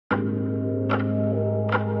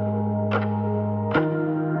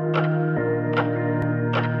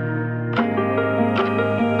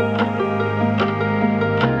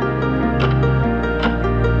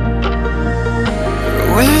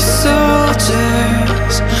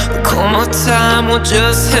One more time, we'll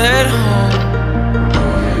just head home.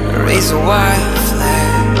 Raise a white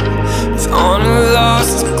flag with honor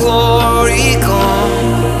lost and glory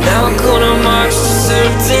gone. Now we're gonna march to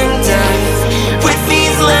certain death with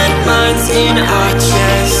these landmines in our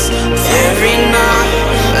chests. With every night,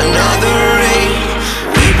 another rain.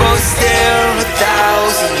 We both stare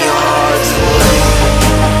 1,000 yards away.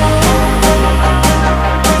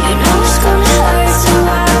 You know it's gonna hurt, so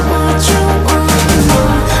why would you want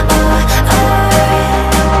more?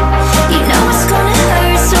 You know it's gonna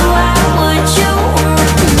hurt, so why would you want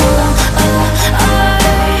more?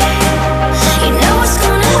 You know it's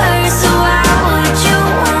gonna hurt, so why would you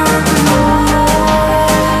want more?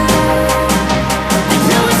 I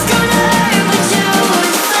know it's gonna hurt, but you're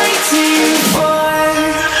worth fighting for.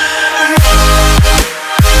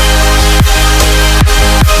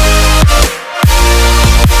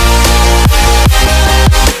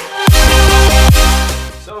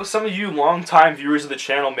 So some of you longtime viewers of the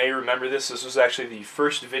channel may remember this. This was actually the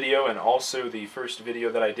first video and also the first video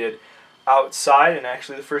that I did outside, and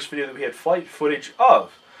actually the first video that we had flight footage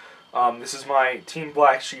of. This is my Team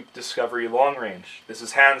Black Sheep Discovery Long Range. This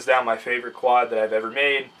is hands down my favorite quad that I've ever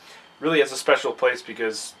made. Really has a special place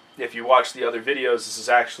because if you watch the other videos, this is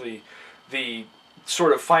actually the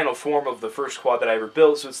sort of final form of the first quad that I ever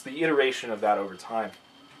built, so it's the iteration of that over time.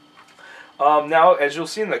 Now, as you'll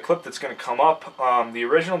see in the clip that's going to come up, the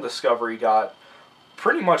original Discovery got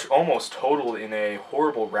pretty much almost totaled in a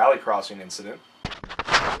horrible rally crossing incident.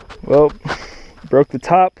 Well, broke the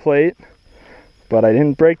top plate, but I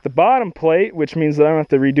didn't break the bottom plate, which means that I don't have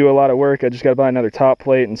to redo a lot of work. I just got to buy another top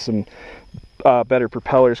plate and some better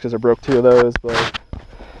propellers because I broke 2 of those. But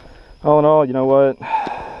all in all, you know what?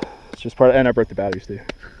 It's just part of, and I broke the batteries too.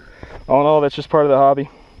 All in all, that's just part of the hobby.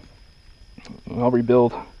 I'll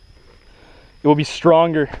rebuild. It will be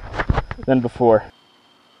stronger than before.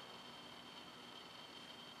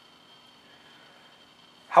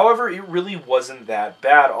 However, it really wasn't that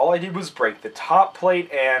bad. All I did was break the top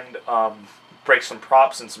plate and break some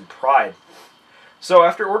props and some pride. So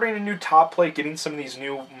after ordering a new top plate, getting some of these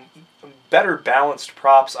new, better balanced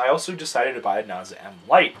props, I also decided to buy a NASA M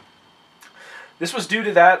Lite. This was due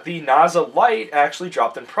to that the NASA Lite actually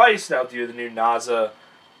dropped in price now due to the new NASA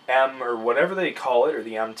M, or whatever they call it, or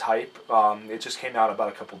the M type. It just came out about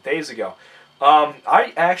a couple days ago.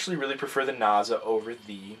 I actually really prefer the NASA over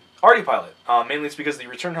the Arty Pilot. Mainly it's because the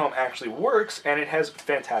return home actually works and it has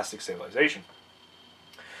fantastic stabilization.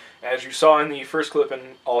 As you saw in the first clip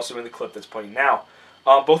and also in the clip that's playing now.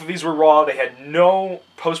 Both of these were raw. They had no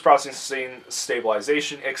post-processing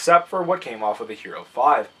stabilization except for what came off of the Hero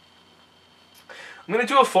 5. I'm going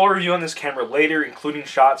to do a full review on this camera later, including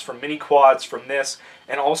shots from mini quads from this,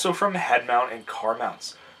 and also from head mount and car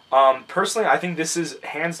mounts. Personally, I think this is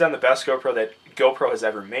hands down the best GoPro that GoPro has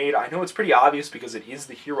ever made. I know it's pretty obvious because it is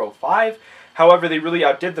the Hero 5, however, they really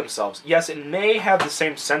outdid themselves. Yes, it may have the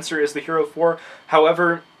same sensor as the Hero 4,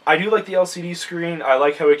 however, I do like the LCD screen. I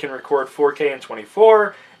like how it can record 4K and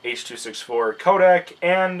 24, H.264 codec,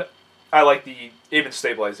 and I like the image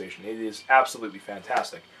stabilization. It is absolutely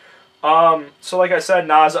fantastic. So like I said,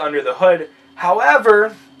 NASA under the hood.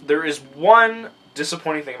 However, there is one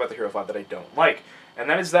disappointing thing about the Hero 5 that I don't like, and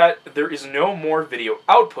that is that there is no more video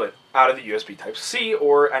output out of the USB Type-C,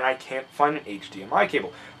 and I can't find an HDMI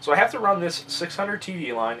cable. So I have to run this 600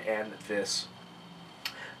 TV line and this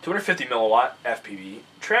 250 milliwatt FPV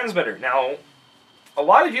transmitter. Now, a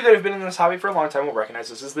lot of you that have been in this hobby for a long time will recognize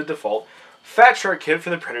this as the default Fat Shark kit for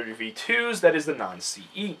the Predator V2s, that is the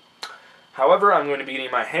non-CE. However, I'm going to be getting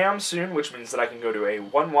my ham soon, which means that I can go to a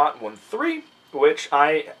 1-watt 1.3, which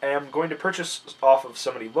I am going to purchase off of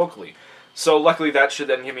somebody locally. So luckily that should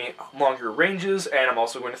then give me longer ranges, and I'm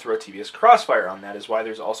also going to throw a TBS Crossfire on that, is why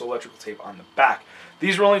there's also electrical tape on the back.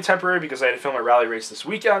 These were only temporary because I had to film a rally race this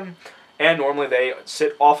weekend, and normally they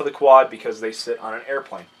sit off of the quad because they sit on an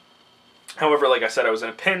airplane. However, like I said, I was in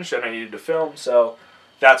a pinch and I needed to film, so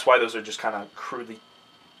that's why those are just kind of crudely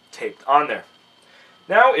taped on there.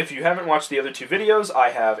 Now, if you haven't watched the other 2 videos, I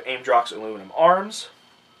have Aimdrox aluminum arms,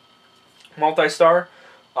 multi-star,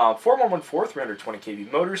 4114 320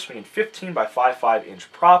 kV motors, swinging 15 by 5.5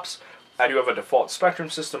 inch props. I do have a default spectrum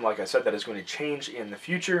system, like I said, that is going to change in the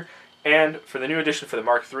future. And for the new addition for the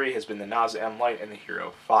Mark III has been the NASA M Lite and the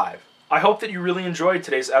Hero 5. I hope that you really enjoyed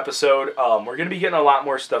today's episode. We're going to be getting a lot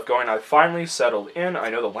more stuff going. I've finally settled in. I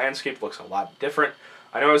know the landscape looks a lot different.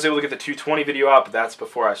 I know I was able to get the 220 video out, but that's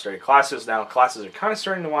before I started classes. Now classes are kind of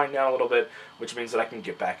starting to wind down a little bit, which means that I can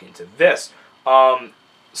get back into this.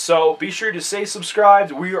 So be sure to stay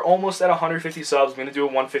subscribed. We are almost at 150 subs. I'm going to do a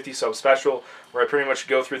 150 sub special where I pretty much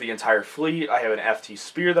go through the entire fleet. I have an FT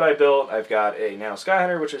Spear that I built. I've got a Nano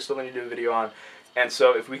Skyhunter, which I still need to do a video on. And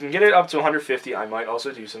so if we can get it up to 150, I might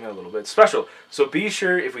also do something a little bit special. So be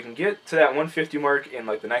sure, if we can get to that 150 mark in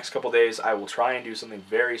like the next couple days, I will try and do something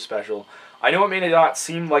very special. I know it may not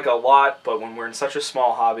seem like a lot, but when we're in such a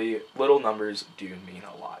small hobby, little numbers do mean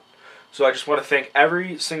a lot. So I just want to thank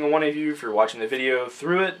every single one of you for watching the video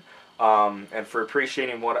through it, and for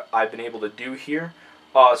appreciating what I've been able to do here.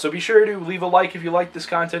 So be sure to leave a like if you like this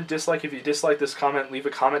content, dislike if you dislike this comment, leave a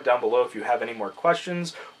comment down below if you have any more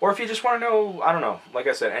questions, or if you just want to know, I don't know, like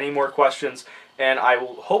I said, any more questions, and I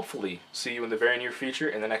will hopefully see you in the very near future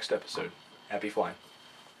in the next episode. Happy flying.